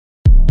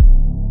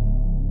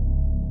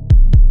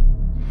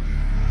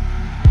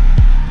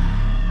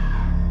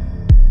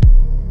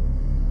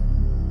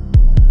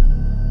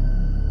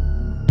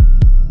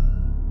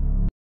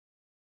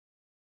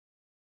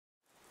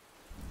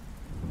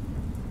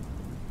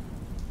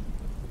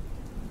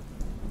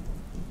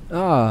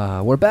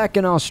We're back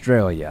in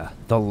Australia,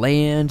 the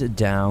land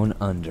down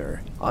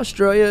under.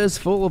 Australia is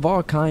full of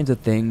all kinds of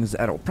things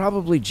that'll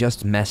probably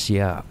just mess you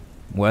up.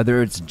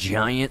 Whether it's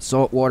giant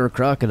saltwater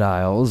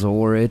crocodiles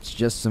or it's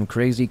just some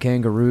crazy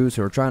kangaroos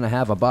who are trying to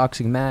have a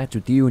boxing match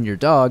with you and your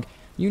dog,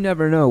 you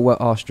never know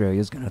what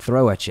Australia's gonna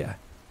throw at you.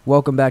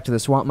 Welcome back to the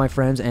swamp, my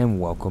friends, and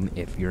welcome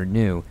if you're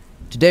new.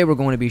 Today we're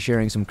going to be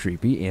sharing some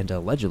creepy and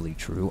allegedly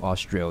true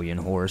Australian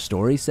horror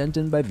stories sent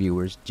in by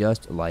viewers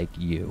just like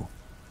you.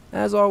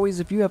 As always,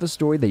 if you have a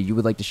story that you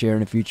would like to share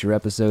in a future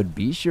episode,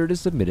 be sure to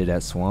submit it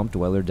at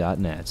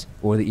swampdweller.net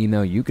or the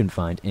email you can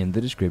find in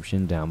the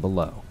description down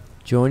below.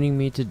 Joining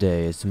me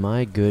today is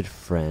my good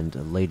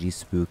friend Lady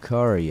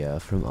Spookaria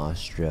from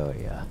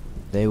Australia.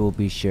 They will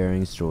be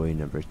sharing story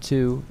number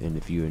 2, and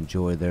if you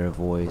enjoy their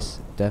voice,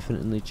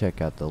 definitely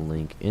check out the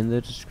link in the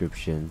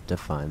description to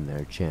find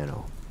their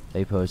channel.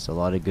 They post a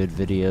lot of good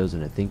videos,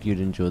 and I think you'd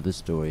enjoy the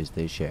stories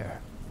they share.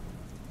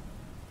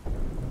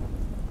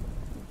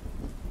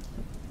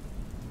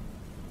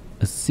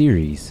 A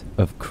series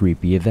of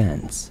creepy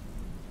events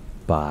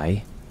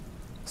by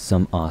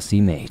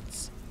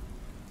SomeAussieMates.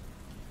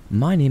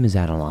 My name is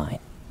Adeline.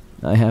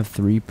 I have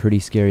 3 pretty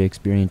scary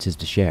experiences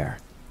to share.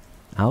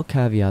 I'll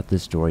caveat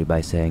this story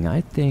by saying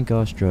I think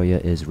Australia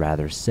is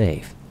rather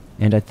safe,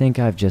 and I think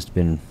I've just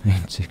been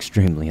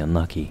extremely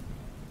unlucky.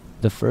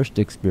 The first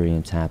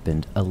experience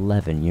happened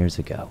 11 years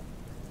ago.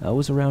 I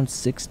was around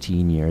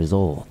 16 years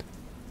old.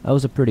 I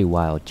was a pretty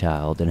wild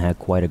child and had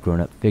quite a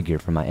grown-up figure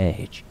for my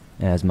age,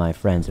 as my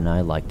friends and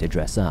I liked to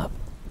dress up.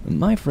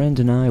 My friend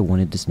and I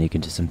wanted to sneak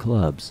into some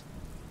clubs.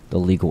 The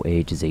legal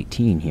age is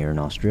 18 here in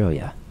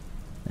Australia,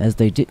 as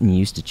they didn't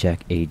used to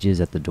check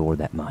ages at the door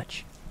that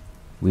much.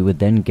 We would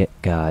then get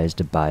guys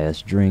to buy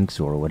us drinks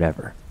or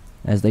whatever,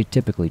 as they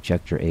typically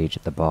checked your age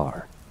at the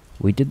bar.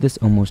 We did this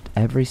almost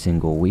every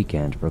single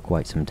weekend for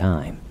quite some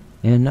time,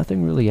 and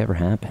nothing really ever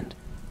happened.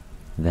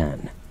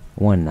 Then,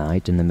 one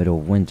night in the middle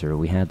of winter,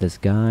 we had this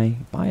guy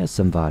buy us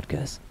some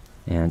vodkas,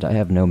 and I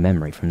have no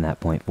memory from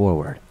that point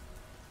forward.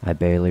 I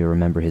barely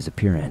remember his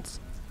appearance.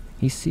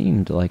 He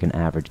seemed like an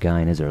average guy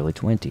in his early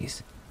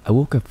 20s. I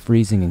woke up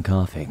freezing and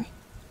coughing.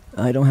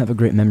 I don't have a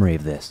great memory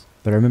of this,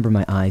 but I remember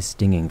my eyes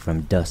stinging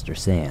from dust or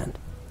sand.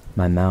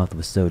 My mouth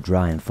was so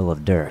dry and full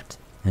of dirt,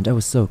 and I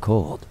was so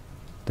cold.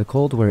 The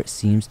cold where it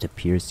seems to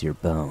pierce your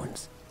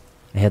bones.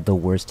 I had the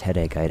worst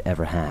headache I'd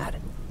ever had.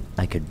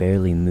 I could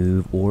barely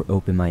move or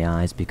open my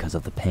eyes because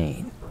of the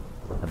pain.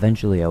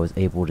 Eventually I was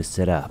able to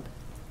sit up.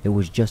 It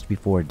was just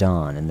before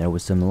dawn and there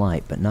was some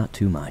light, but not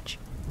too much.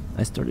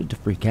 I started to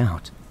freak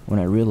out when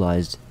I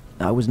realized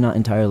I was not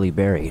entirely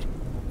buried.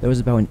 There was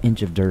about an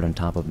inch of dirt on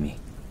top of me.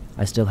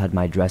 I still had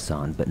my dress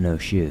on, but no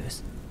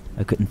shoes.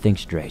 I couldn't think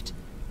straight,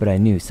 but I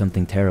knew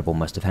something terrible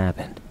must have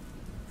happened.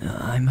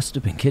 I must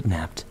have been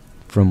kidnapped.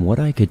 From what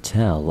I could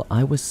tell,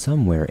 I was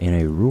somewhere in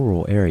a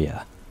rural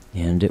area,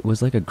 and it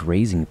was like a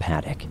grazing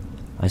paddock.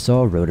 I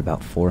saw a road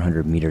about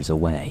 400 meters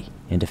away,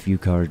 and a few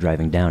cars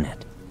driving down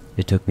it.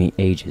 It took me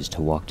ages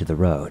to walk to the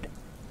road.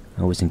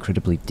 I was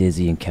incredibly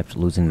dizzy and kept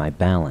losing my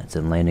balance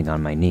and landing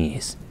on my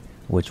knees,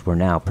 which were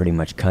now pretty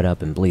much cut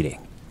up and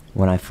bleeding.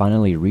 When I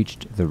finally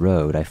reached the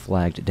road, I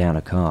flagged down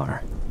a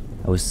car.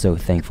 I was so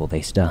thankful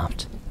they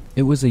stopped.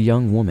 It was a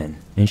young woman,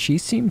 and she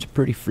seemed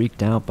pretty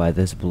freaked out by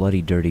this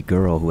bloody, dirty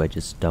girl who had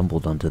just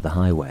stumbled onto the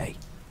highway.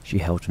 She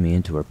helped me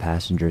into her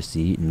passenger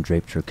seat and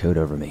draped her coat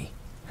over me.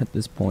 At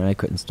this point, I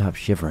couldn't stop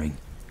shivering,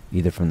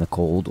 either from the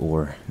cold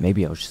or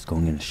maybe I was just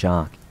going into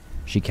shock.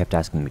 She kept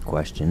asking me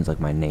questions like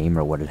my name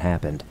or what had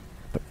happened,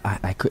 but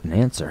I couldn't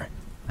answer.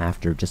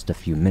 After just a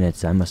few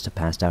minutes, I must have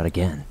passed out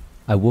again.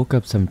 I woke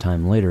up some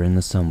time later and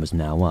the sun was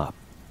now up.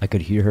 I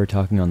could hear her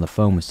talking on the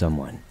phone with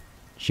someone.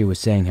 She was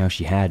saying how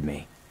she had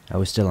me. I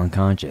was still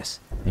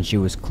unconscious, and she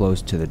was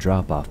close to the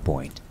drop-off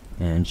point,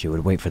 and she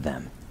would wait for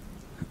them.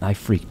 I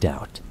freaked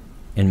out.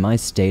 In my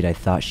state, I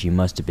thought she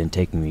must have been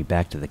taking me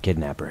back to the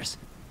kidnappers.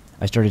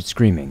 I started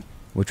screaming,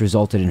 which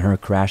resulted in her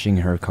crashing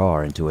her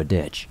car into a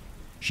ditch.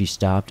 She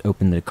stopped,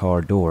 opened the car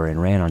door, and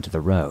ran onto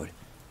the road.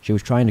 She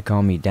was trying to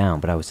calm me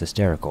down, but I was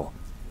hysterical.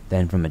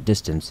 Then from a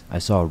distance, I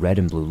saw red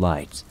and blue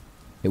lights.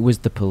 It was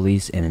the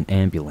police and an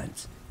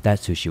ambulance.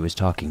 That's who she was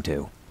talking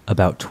to.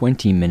 About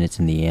 20 minutes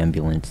in the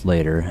ambulance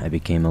later, I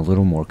became a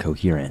little more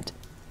coherent.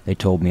 They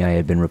told me I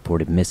had been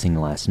reported missing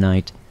last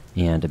night,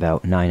 and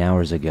about 9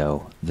 hours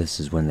ago, this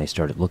is when they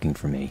started looking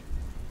for me.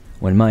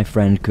 When my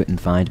friend couldn't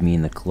find me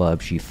in the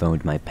club, she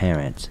phoned my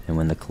parents, and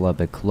when the club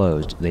had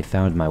closed, they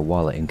found my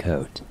wallet and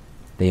coat.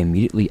 They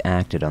immediately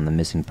acted on the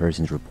missing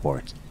persons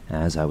report,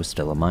 as I was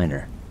still a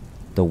minor.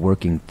 The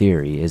working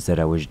theory is that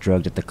I was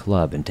drugged at the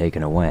club and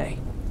taken away.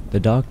 The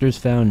doctors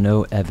found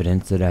no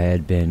evidence that I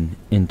had been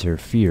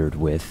interfered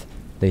with.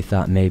 They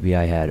thought maybe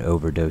I had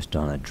overdosed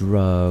on a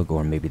drug,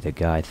 or maybe the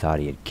guy thought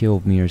he had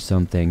killed me or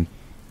something.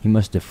 He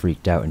must have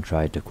freaked out and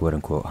tried to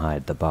quote-unquote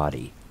hide the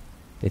body.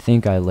 They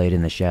think I laid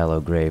in the shallow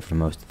grave for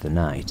most of the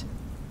night.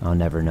 I'll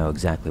never know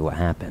exactly what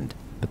happened,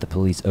 but the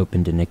police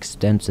opened an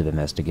extensive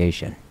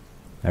investigation.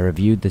 I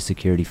reviewed the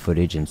security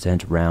footage and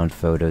sent round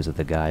photos of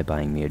the guy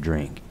buying me a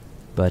drink,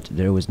 but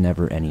there was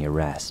never any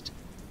arrest.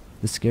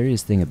 The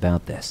scariest thing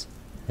about this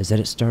is that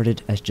it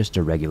started as just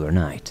a regular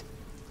night.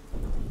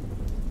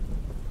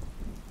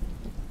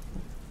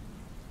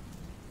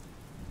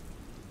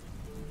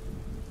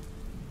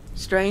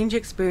 Strange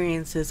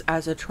Experiences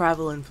as a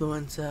Travel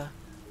Influencer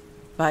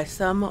by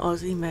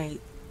SomeAussieMates.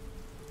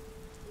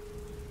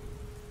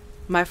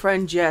 My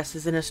friend Jess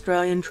is an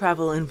Australian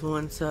travel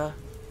influencer.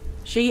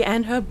 She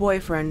and her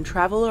boyfriend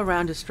travel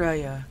around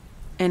Australia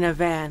in a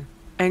van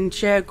and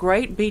share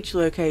great beach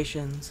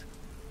locations,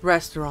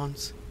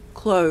 restaurants,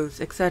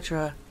 clothes,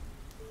 etc.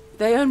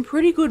 They earn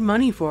pretty good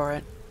money for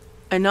it,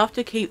 enough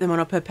to keep them on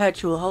a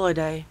perpetual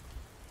holiday.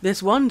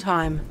 This one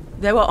time,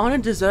 they were on a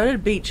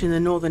deserted beach in the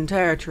Northern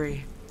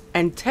Territory,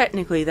 and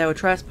technically they were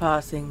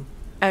trespassing,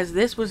 as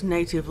this was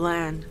native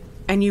land,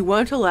 and you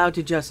weren't allowed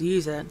to just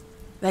use it.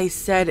 They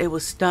said it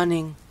was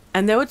stunning,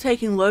 and they were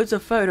taking loads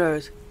of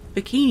photos,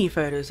 bikini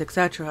photos,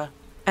 etc.,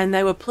 and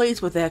they were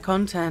pleased with their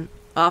content.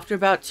 After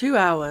about 2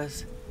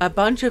 hours, a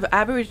bunch of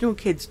Aboriginal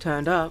kids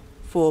turned up,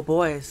 4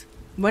 boys.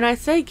 When I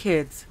say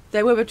kids,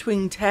 they were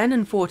between 10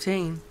 and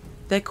 14.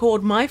 They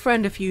called my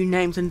friend a few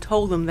names and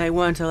told them they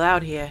weren't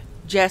allowed here.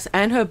 Jess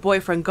and her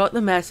boyfriend got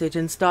the message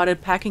and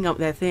started packing up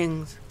their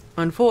things.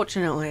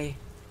 Unfortunately,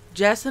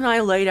 Jess and I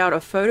laid out a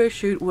photo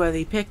shoot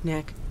worthy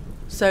picnic,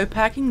 so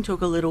packing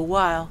took a little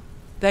while.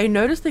 They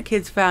noticed the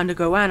kids found a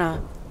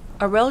goanna,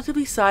 a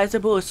relatively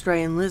sizable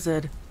Australian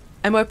lizard,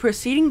 and were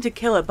proceeding to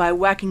kill it by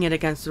whacking it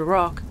against a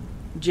rock.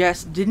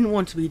 Jess didn't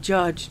want to be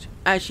judged,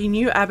 as she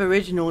knew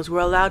Aboriginals were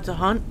allowed to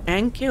hunt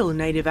and kill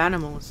native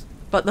animals,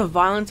 but the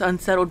violence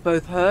unsettled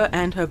both her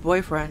and her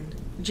boyfriend.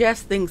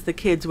 Jess thinks the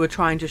kids were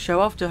trying to show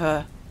off to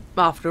her.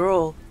 After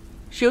all,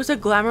 she was a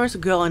glamorous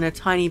girl in a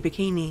tiny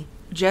bikini.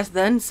 Jess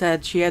then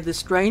said she had the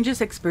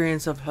strangest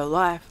experience of her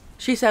life.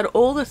 She said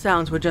all the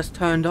sounds were just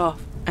turned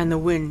off, and the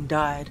wind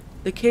died.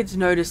 The kids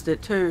noticed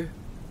it too.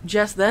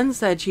 Jess then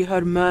said she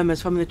heard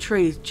murmurs from the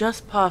trees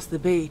just past the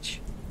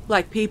beach,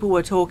 like people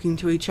were talking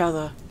to each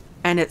other,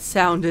 and it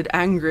sounded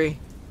angry.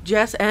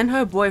 Jess and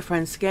her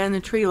boyfriend scanned the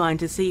tree line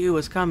to see who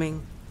was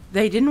coming.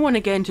 They didn't want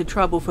to get into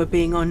trouble for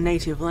being on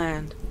native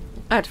land.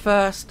 At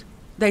first,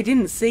 they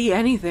didn't see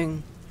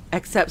anything,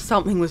 except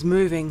something was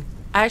moving,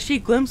 as she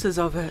glimpses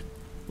of it,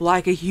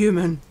 like a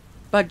human.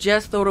 But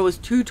Jess thought it was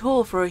too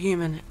tall for a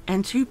human,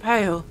 and too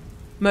pale.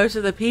 Most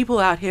of the people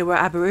out here were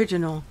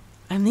Aboriginal,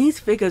 and these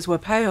figures were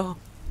pale.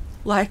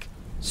 Like,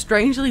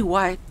 strangely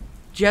white.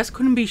 Jess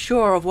couldn't be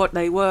sure of what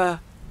they were.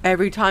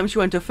 Every time she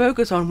went to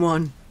focus on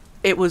one,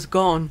 it was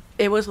gone.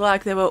 It was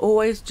like they were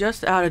always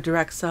just out of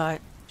direct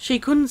sight. She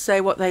couldn't say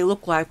what they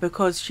looked like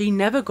because she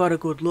never got a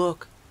good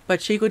look,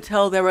 but she could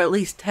tell there were at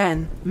least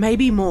 10,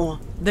 maybe more.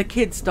 The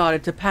kids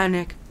started to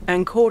panic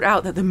and called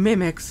out that the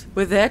mimics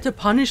were there to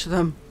punish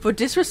them for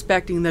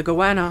disrespecting the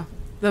goanna.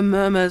 The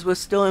murmurs were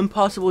still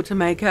impossible to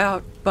make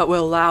out, but were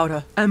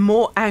louder and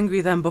more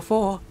angry than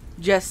before.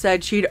 Jess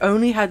said she'd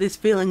only had this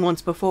feeling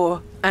once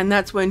before, and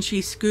that's when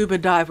she scuba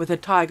dived with a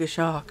tiger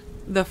shark.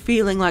 The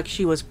feeling like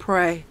she was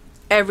prey.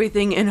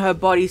 Everything in her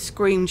body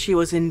screamed she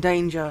was in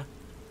danger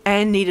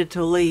and needed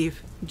to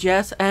leave.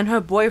 Jess and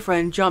her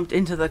boyfriend jumped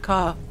into the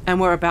car and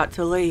were about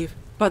to leave,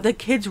 but the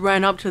kids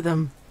ran up to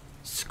them,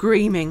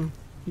 screaming.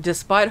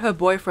 Despite her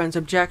boyfriend's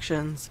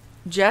objections,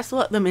 Jess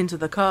let them into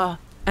the car,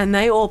 and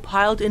they all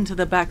piled into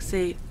the back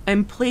seat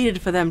and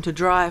pleaded for them to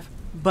drive,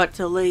 but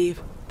to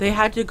leave. They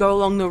had to go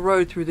along the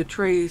road through the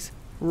trees,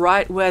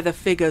 right where the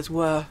figures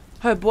were.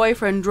 Her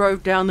boyfriend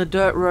drove down the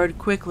dirt road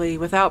quickly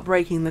without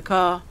braking the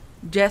car.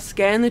 Jess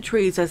scanned the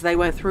trees as they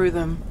went through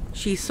them.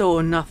 She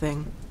saw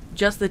nothing.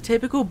 Just the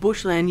typical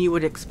bushland you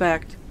would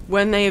expect.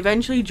 When they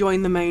eventually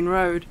joined the main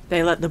road,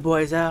 they let the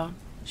boys out.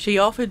 She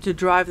offered to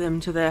drive them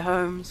to their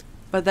homes,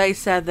 but they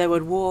said they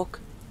would walk.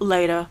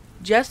 Later,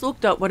 Jess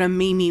looked up what a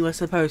mimi was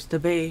supposed to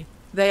be.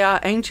 They are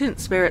ancient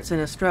spirits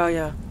in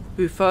Australia,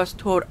 who first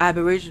taught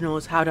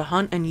Aboriginals how to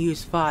hunt and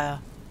use fire.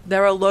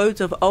 There are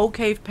loads of old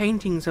cave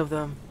paintings of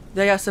them.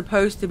 They are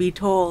supposed to be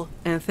tall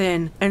and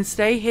thin and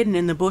stay hidden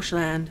in the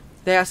bushland.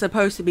 They are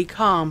supposed to be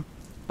calm,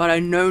 but are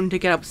known to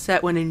get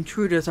upset when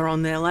intruders are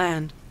on their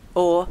land,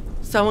 or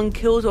someone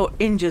kills or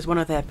injures one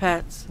of their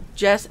pets.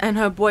 Jess and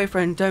her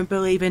boyfriend don't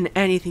believe in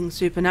anything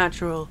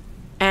supernatural,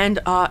 and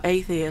are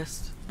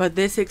atheists, but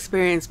this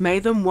experience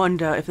made them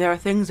wonder if there are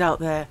things out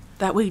there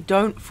that we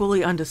don't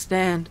fully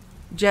understand.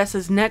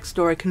 Jess's next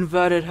story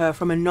converted her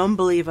from a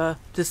non-believer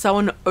to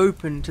someone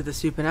open to the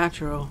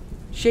supernatural.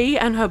 She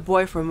and her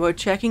boyfriend were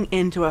checking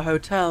into a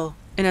hotel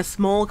in a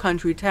small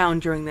country town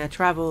during their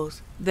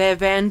travels. Their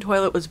van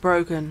toilet was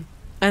broken,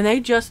 and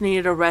they just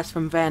needed a rest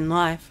from van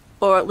life,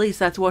 or at least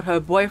that's what her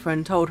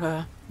boyfriend told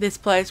her. This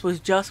place was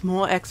just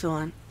more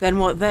excellent than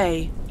what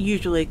they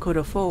usually could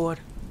afford.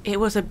 It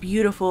was a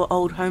beautiful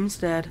old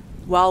homestead.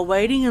 While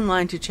waiting in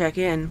line to check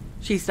in,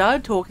 she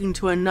started talking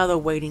to another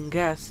waiting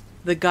guest.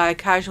 The guy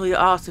casually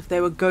asked if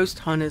they were ghost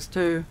hunters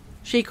too.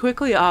 She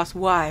quickly asked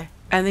why,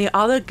 and the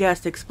other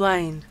guest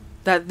explained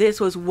that this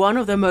was one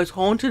of the most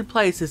haunted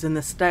places in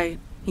the state.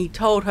 He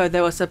told her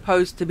there were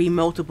supposed to be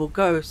multiple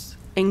ghosts,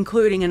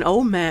 including an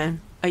old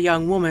man, a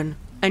young woman,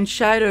 and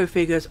shadow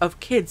figures of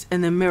kids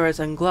in the mirrors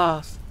and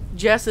glass.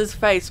 Jess's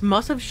face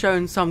must have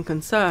shown some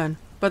concern,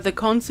 but the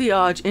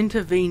concierge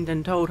intervened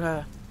and told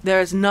her,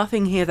 "There is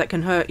nothing here that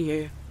can hurt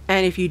you,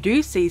 and if you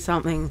do see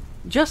something,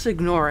 just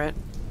ignore it."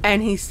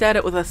 And he said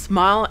it with a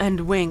smile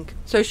and wink,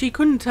 so she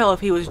couldn't tell if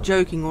he was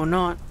joking or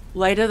not.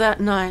 Later that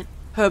night,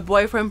 her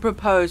boyfriend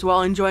proposed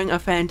while enjoying a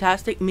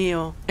fantastic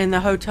meal in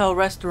the hotel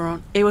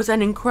restaurant. It was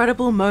an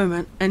incredible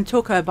moment and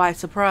took her by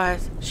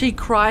surprise. She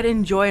cried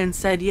in joy and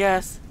said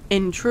yes,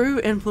 in true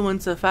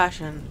influencer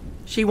fashion.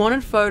 She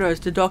wanted photos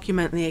to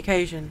document the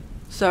occasion,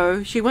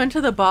 so she went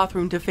to the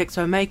bathroom to fix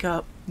her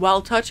makeup.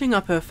 While touching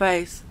up her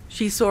face,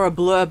 she saw a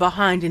blur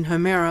behind in her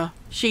mirror.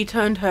 She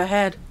turned her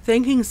head,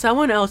 thinking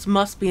someone else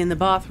must be in the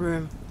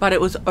bathroom, but it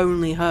was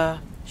only her.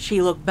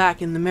 She looked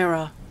back in the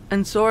mirror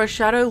and saw a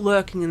shadow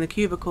lurking in the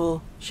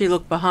cubicle. She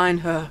looked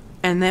behind her,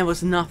 and there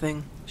was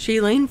nothing.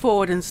 She leaned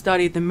forward and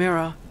studied the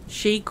mirror.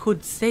 She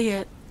could see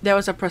it. There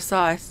was a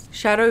precise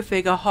shadow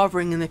figure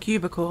hovering in the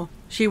cubicle.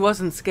 She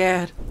wasn't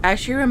scared. As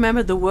she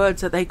remembered the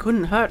words that they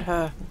couldn't hurt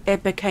her,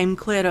 it became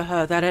clear to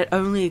her that it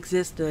only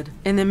existed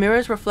in the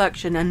mirror's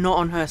reflection and not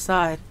on her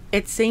side.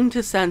 It seemed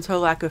to sense her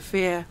lack of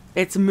fear.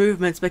 Its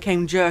movements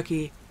became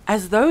jerky,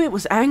 as though it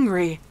was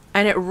angry,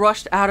 and it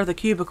rushed out of the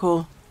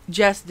cubicle.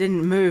 Jess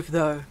didn't move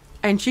though,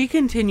 and she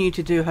continued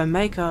to do her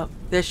makeup.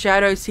 The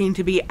shadow seemed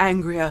to be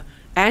angrier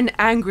and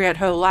angry at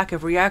her lack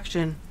of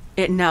reaction.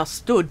 It now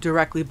stood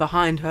directly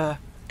behind her,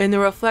 in the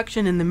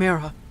reflection in the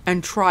mirror,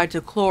 and tried to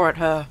claw at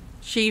her.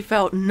 She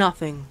felt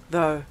nothing,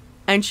 though,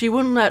 and she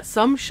wouldn't let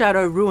some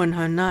shadow ruin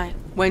her night.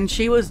 When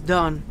she was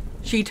done,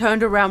 she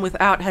turned around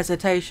without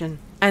hesitation,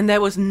 and there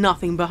was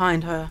nothing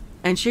behind her,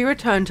 and she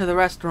returned to the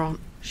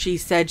restaurant. She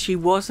said she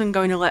wasn't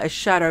going to let a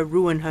shadow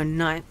ruin her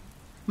night.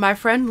 My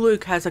friend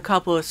Luke has a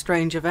couple of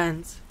strange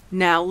events.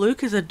 Now,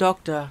 Luke is a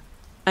doctor,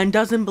 and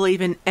doesn't believe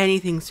in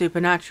anything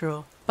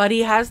supernatural, but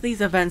he has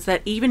these events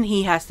that even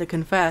he has to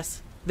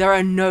confess. There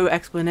are no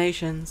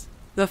explanations.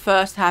 The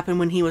first happened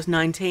when he was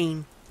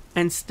 19,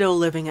 and still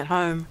living at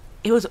home.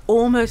 It was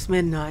almost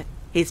midnight.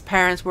 His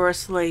parents were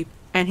asleep,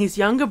 and his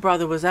younger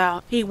brother was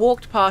out. He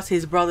walked past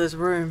his brother's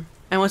room,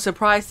 and was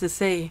surprised to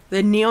see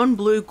the neon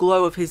blue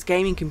glow of his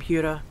gaming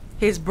computer.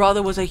 His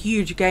brother was a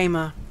huge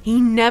gamer. He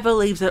never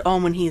leaves it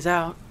on when he's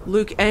out.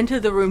 Luke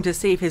entered the room to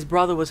see if his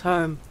brother was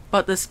home,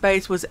 but the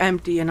space was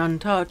empty and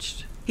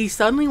untouched. He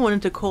suddenly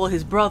wanted to call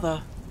his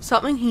brother,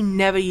 something he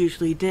never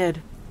usually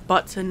did,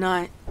 but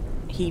tonight,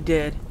 he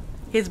did.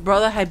 His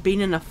brother had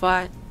been in a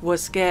fight,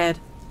 was scared,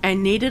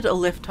 and needed a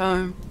lift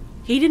home.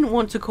 He didn't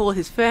want to call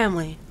his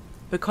family,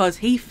 because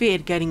he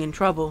feared getting in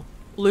trouble.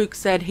 Luke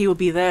said he would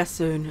be there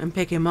soon and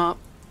pick him up.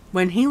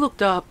 When he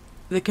looked up,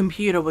 the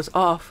computer was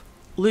off.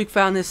 Luke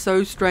found this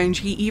so strange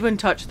he even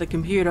touched the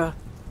computer.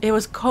 It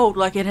was cold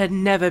like it had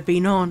never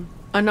been on.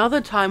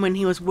 Another time when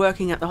he was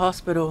working at the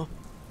hospital,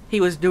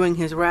 he was doing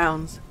his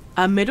rounds.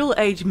 A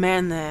middle-aged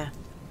man there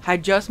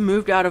had just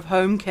moved out of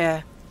home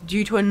care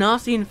due to a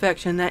nasty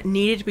infection that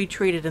needed to be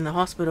treated in the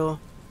hospital.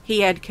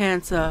 He had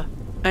cancer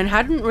and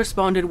hadn't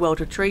responded well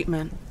to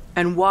treatment,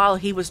 and while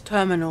he was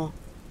terminal,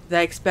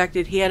 they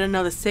expected he had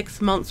another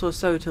 6 months or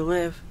so to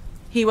live.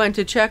 He went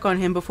to check on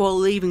him before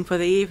leaving for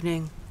the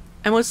evening,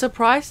 and was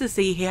surprised to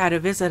see he had a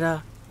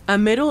visitor, a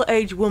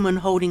middle-aged woman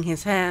holding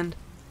his hand.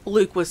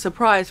 Luke was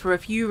surprised for a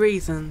few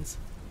reasons.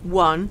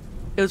 One,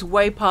 it was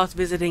way past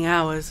visiting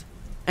hours,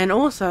 and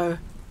also,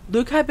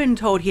 Luke had been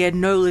told he had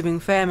no living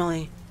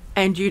family,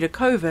 and due to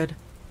COVID,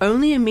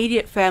 only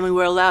immediate family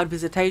were allowed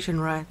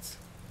visitation rights.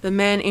 The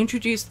man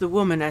introduced the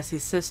woman as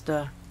his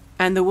sister,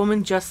 and the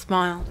woman just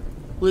smiled.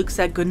 Luke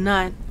said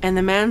goodnight, and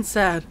the man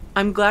said,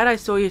 "I'm glad I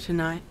saw you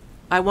tonight.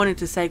 I wanted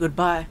to say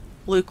goodbye."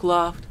 Luke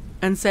laughed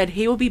and said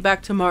he will be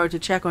back tomorrow to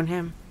check on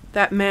him.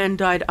 That man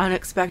died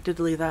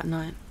unexpectedly that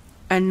night,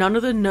 and none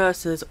of the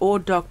nurses or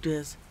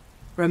doctors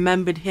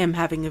remembered him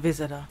having a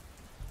visitor.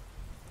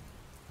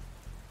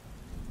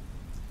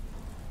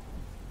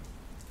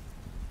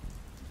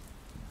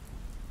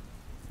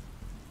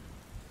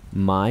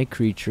 My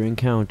Creature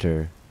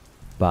Encounter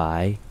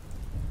by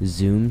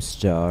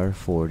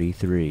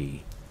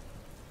Zoomstar43.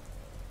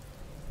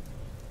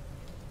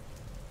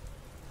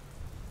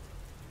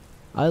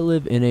 I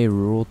live in a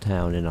rural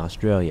town in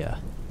Australia,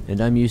 and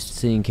I'm used to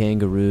seeing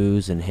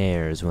kangaroos and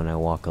hares when I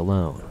walk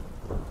alone.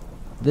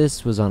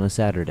 This was on a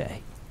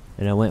Saturday,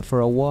 and I went for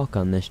a walk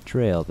on this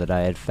trail that I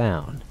had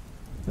found.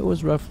 It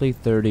was roughly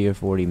 30 or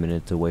 40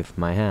 minutes away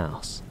from my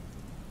house.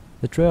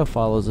 The trail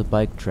follows a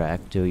bike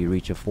track till you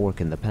reach a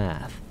fork in the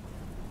path.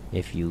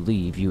 If you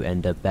leave, you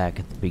end up back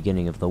at the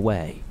beginning of the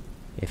way.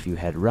 If you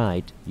head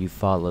right, you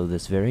follow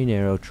this very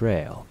narrow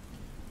trail.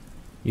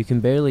 You can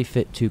barely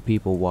fit 2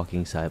 people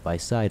walking side by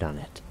side on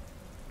it.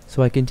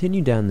 So I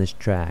continue down this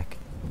track,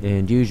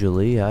 and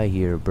usually I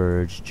hear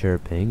birds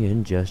chirping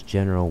and just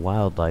general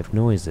wildlife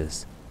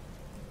noises.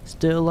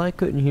 Still, I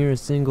couldn't hear a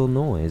single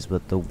noise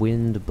but the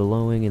wind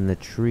blowing in the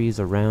trees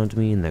around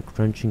me and the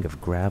crunching of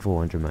gravel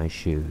under my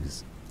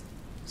shoes.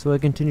 So I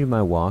continued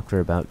my walk for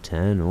about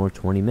 10 or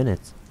 20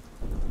 minutes,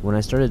 when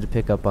I started to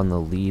pick up on the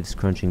leaves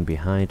crunching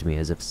behind me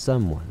as if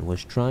someone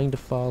was trying to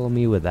follow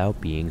me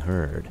without being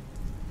heard.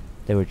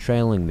 They were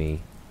trailing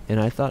me, and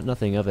I thought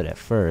nothing of it at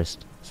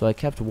first, so I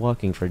kept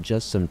walking for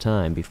just some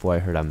time before I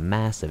heard a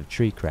massive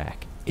tree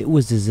crack. It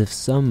was as if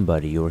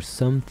somebody or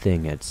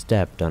something had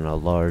stepped on a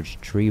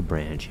large tree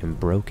branch and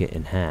broke it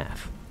in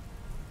half.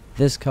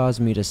 This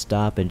caused me to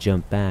stop and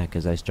jump back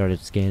as I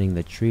started scanning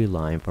the tree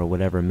line for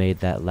whatever made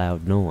that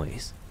loud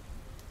noise.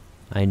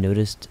 I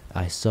noticed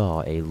I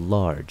saw a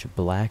large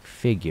black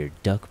figure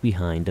duck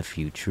behind a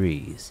few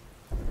trees.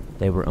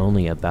 They were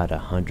only about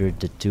 100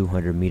 to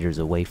 200 meters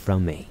away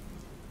from me.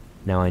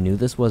 Now I knew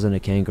this wasn't a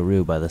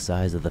kangaroo by the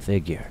size of the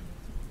figure.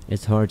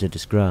 It's hard to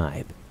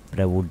describe, but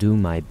I will do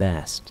my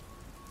best.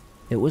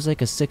 It was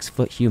like a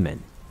 6-foot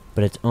human,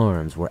 but its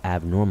arms were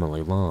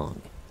abnormally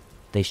long.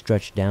 They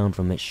stretched down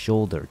from its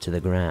shoulder to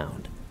the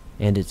ground,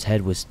 and its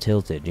head was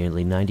tilted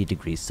nearly 90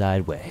 degrees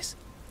sideways,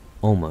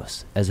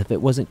 almost as if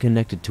it wasn't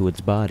connected to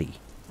its body.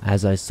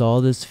 As I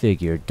saw this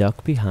figure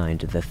duck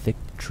behind the thick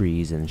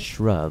trees and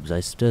shrubs,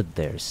 I stood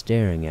there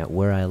staring at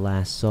where I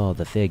last saw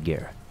the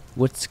figure.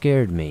 What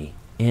scared me,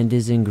 and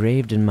is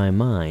engraved in my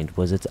mind,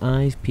 was its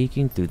eyes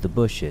peeking through the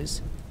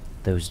bushes.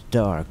 Those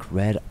dark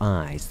red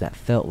eyes that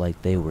felt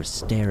like they were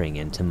staring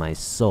into my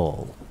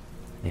soul.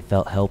 I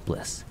felt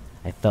helpless.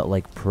 I felt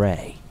like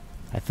prey.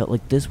 I felt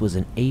like this was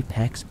an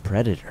apex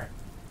predator.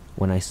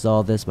 When I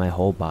saw this, my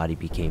whole body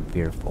became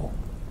fearful.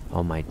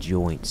 All my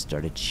joints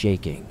started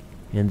shaking,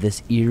 and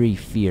this eerie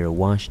fear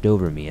washed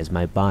over me as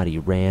my body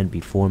ran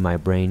before my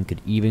brain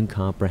could even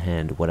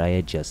comprehend what I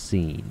had just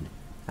seen.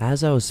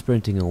 As I was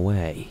sprinting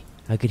away,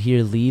 I could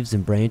hear leaves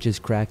and branches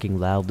cracking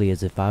loudly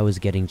as if I was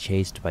getting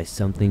chased by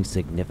something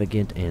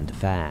significant and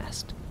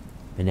fast.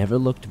 I never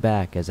looked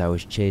back as I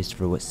was chased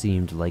for what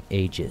seemed like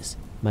ages,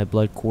 my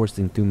blood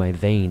coursing through my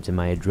veins and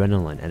my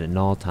adrenaline at an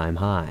all-time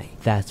high.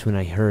 That's when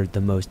I heard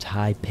the most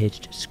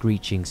high-pitched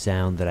screeching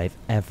sound that I've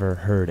ever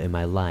heard in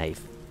my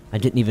life. I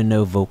didn't even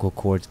know vocal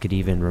cords could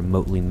even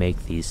remotely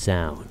make these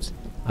sounds.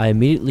 I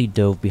immediately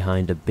dove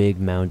behind a big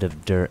mound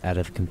of dirt out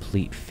of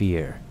complete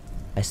fear.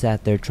 I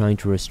sat there trying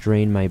to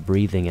restrain my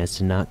breathing as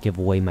to not give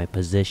away my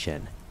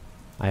position.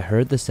 I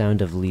heard the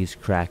sound of leaves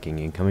cracking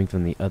and coming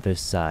from the other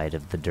side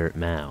of the dirt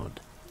mound.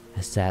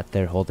 I sat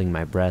there holding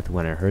my breath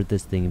when I heard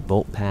this thing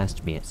bolt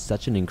past me at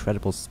such an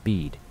incredible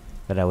speed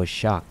that I was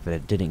shocked that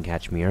it didn't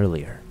catch me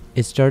earlier.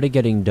 It started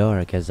getting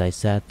dark as I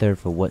sat there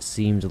for what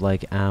seemed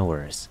like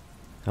hours.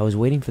 I was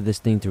waiting for this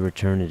thing to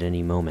return at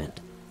any moment.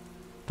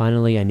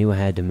 Finally, I knew I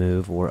had to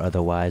move, or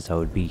otherwise I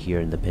would be here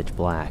in the pitch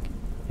black,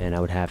 and I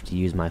would have to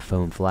use my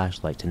phone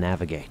flashlight to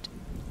navigate.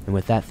 And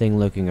with that thing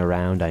looking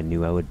around, I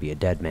knew I would be a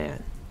dead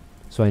man.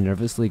 So I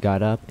nervously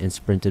got up and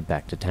sprinted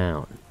back to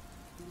town.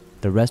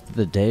 The rest of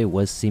the day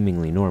was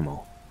seemingly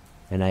normal,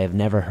 and I have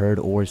never heard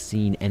or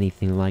seen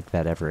anything like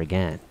that ever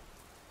again.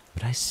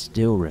 But I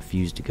still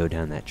refused to go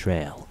down that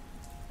trail,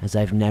 as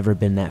I've never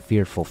been that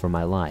fearful for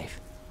my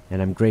life,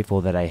 and I'm grateful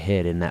that I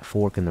hid in that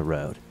fork in the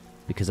road,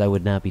 because I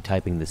would not be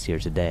typing this here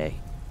today.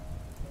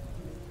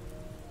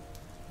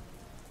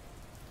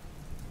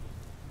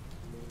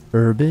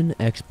 Urban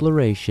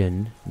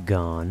Exploration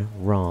Gone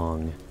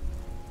Wrong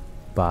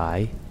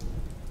by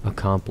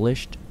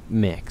Accomplished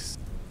Mix.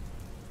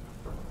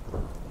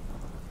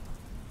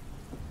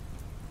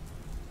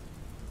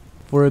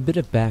 For a bit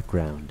of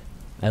background,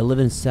 I live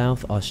in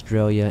South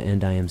Australia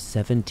and I am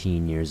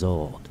 17 years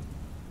old.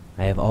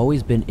 I have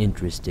always been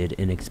interested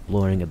in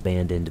exploring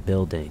abandoned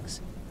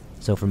buildings,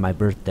 so for my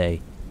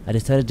birthday, I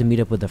decided to meet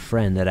up with a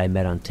friend that I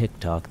met on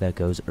TikTok that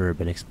goes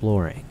urban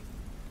exploring.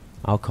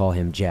 I'll call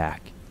him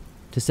Jack.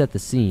 To set the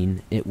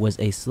scene, it was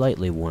a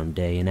slightly warm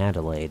day in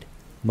Adelaide.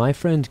 My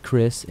friend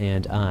Chris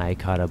and I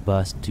caught a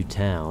bus to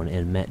town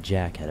and met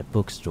Jack at a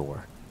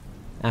bookstore.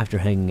 After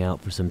hanging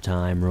out for some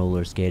time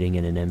roller skating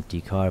in an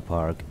empty car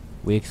park,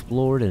 we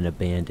explored an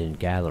abandoned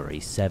gallery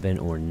 7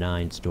 or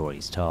 9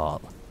 stories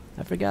tall.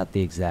 I forgot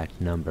the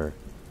exact number.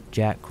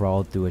 Jack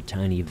crawled through a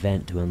tiny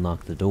vent to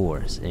unlock the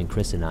doors, and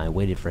Chris and I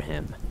waited for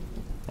him.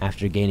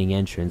 After gaining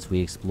entrance,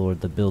 we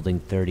explored the building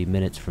 30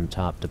 minutes from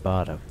top to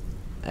bottom.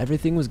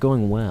 Everything was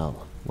going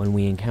well when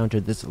we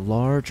encountered this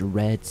large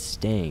red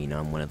stain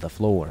on one of the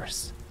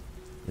floors.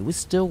 It was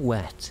still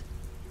wet,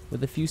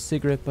 with a few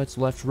cigarette butts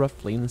left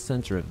roughly in the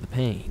center of the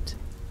paint.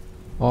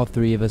 All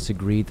 3 of us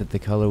agreed that the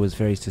color was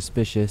very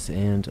suspicious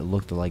and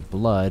looked like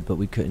blood, but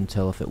we couldn't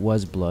tell if it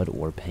was blood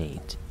or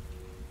paint.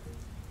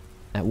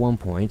 At one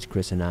point,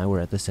 Chris and I were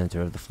at the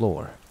center of the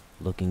floor,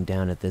 looking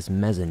down at this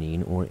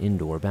mezzanine or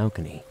indoor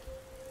balcony.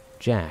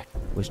 Jack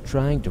was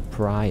trying to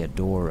pry a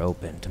door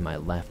open to my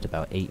left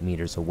about 8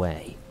 meters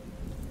away.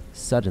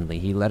 Suddenly,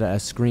 he let out a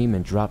scream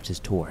and dropped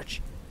his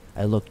torch.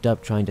 I looked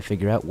up trying to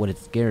figure out what had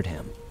scared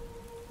him.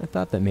 I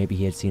thought that maybe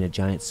he had seen a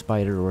giant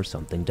spider or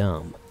something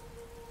dumb.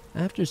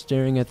 After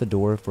staring at the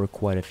door for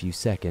quite a few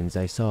seconds,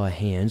 I saw a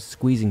hand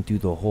squeezing through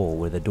the hole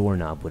where the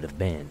doorknob would have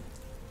been.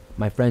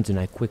 My friends and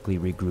I quickly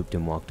regrouped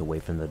and walked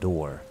away from the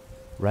door,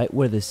 right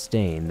where the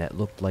stain that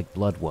looked like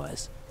blood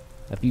was.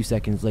 A few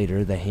seconds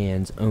later, the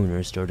hand's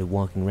owner started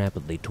walking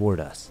rapidly toward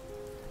us.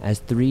 As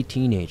 3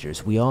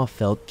 teenagers, we all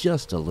felt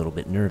just a little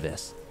bit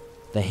nervous.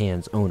 The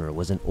hand's owner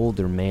was an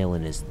older male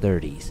in his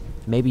 30s,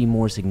 maybe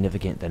more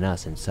significant than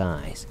us in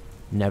size,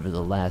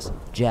 Nevertheless,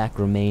 Jack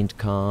remained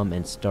calm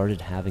and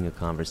started having a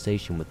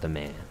conversation with the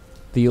man.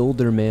 The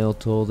older male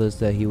told us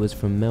that he was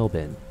from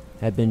Melbourne,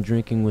 had been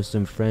drinking with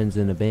some friends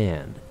in a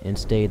band, and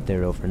stayed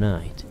there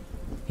overnight.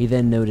 He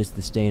then noticed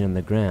the stain on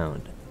the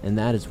ground, and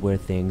that is where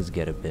things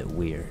get a bit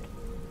weird.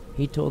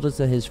 He told us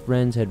that his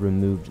friends had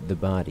removed the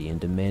body and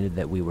demanded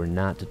that we were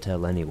not to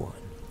tell anyone.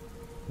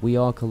 We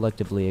all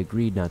collectively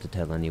agreed not to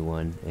tell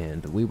anyone,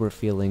 and we were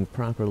feeling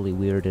properly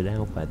weirded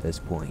out by this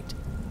point.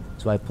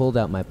 So I pulled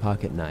out my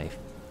pocket knife,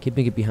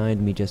 keeping it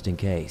behind me just in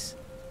case.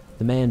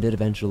 The man did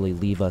eventually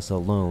leave us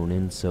alone,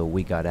 and so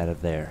we got out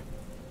of there.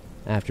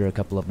 After a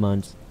couple of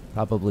months,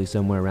 probably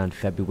somewhere around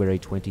February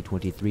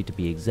 2023 to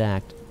be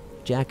exact,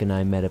 Jack and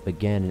I met up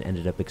again and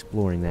ended up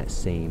exploring that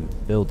same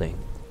building.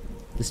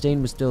 The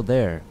stain was still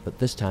there, but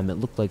this time it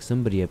looked like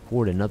somebody had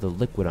poured another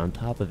liquid on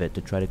top of it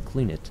to try to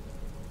clean it.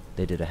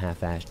 They did a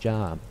half-assed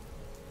job.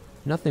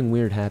 Nothing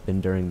weird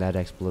happened during that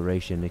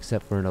exploration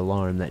except for an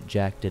alarm that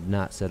Jack did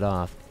not set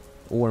off,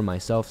 or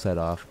myself set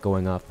off,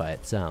 going off by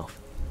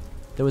itself.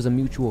 There was a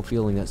mutual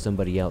feeling that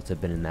somebody else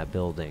had been in that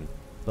building,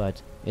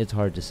 but it's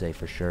hard to say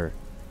for sure.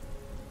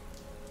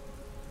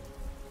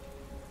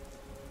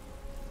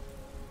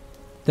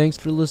 Thanks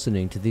for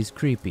listening to these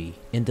creepy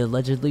and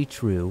allegedly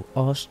true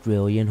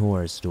Australian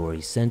horror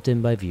stories sent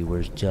in by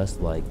viewers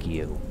just like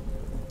you.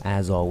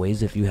 As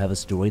always, if you have a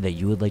story that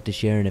you would like to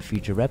share in a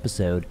future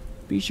episode,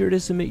 be sure to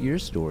submit your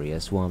story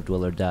at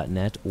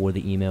swampdweller.net or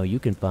the email you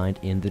can find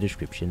in the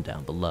description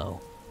down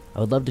below. I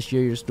would love to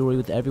share your story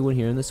with everyone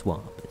here in the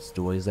swamp. It's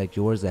stories like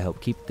yours that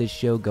help keep this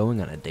show going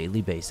on a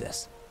daily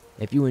basis.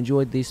 If you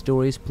enjoyed these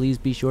stories, please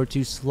be sure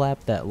to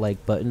slap that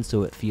like button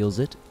so it feels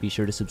it. Be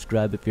sure to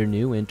subscribe if you're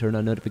new and turn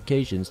on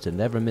notifications to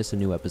never miss a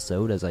new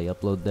episode, as I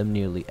upload them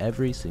nearly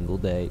every single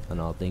day on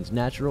all things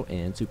natural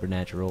and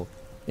supernatural.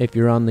 If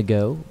you're on the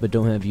go, but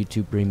don't have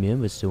YouTube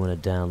Premium but still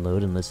want to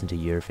download and listen to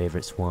your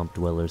favorite Swamp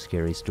Dweller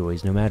scary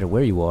stories no matter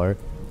where you are,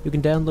 you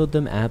can download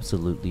them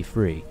absolutely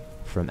free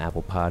from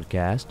Apple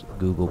Podcast,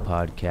 Google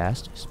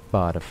Podcast,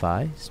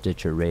 Spotify,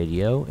 Stitcher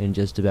Radio, and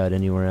just about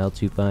anywhere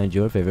else you find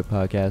your favorite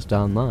podcast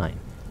online.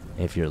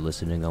 If you're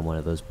listening on one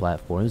of those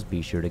platforms,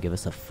 be sure to give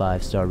us a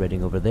 5-star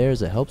rating over there,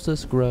 as it helps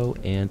us grow,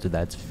 and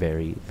that's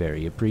very,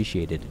 very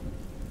appreciated.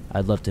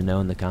 I'd love to know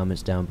in the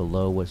comments down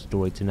below what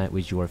story tonight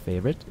was your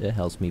favorite. It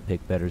helps me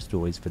pick better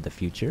stories for the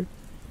future.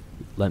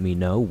 Let me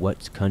know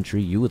what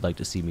country you would like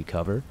to see me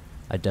cover.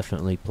 I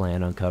definitely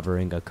plan on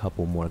covering a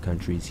couple more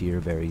countries here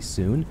very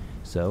soon,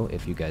 so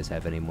if you guys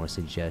have any more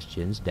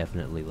suggestions,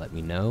 definitely let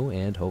me know,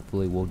 and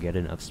hopefully we'll get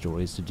enough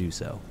stories to do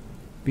so.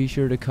 Be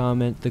sure to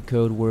comment the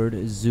code word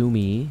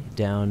ZOOMY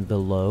down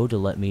below to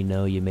let me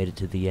know you made it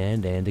to the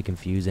end and to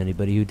confuse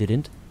anybody who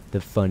didn't. The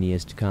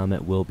funniest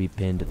comment will be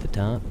pinned at the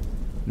top.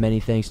 Many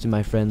thanks to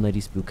my friend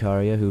Lady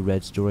Spookaria, who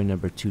read story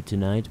number 2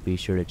 tonight. Be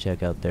sure to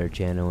check out their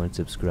channel and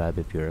subscribe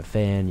if you're a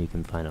fan. You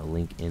can find a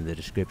link in the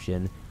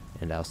description.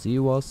 And I'll see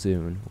you all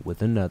soon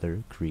with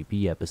another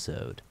creepy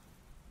episode.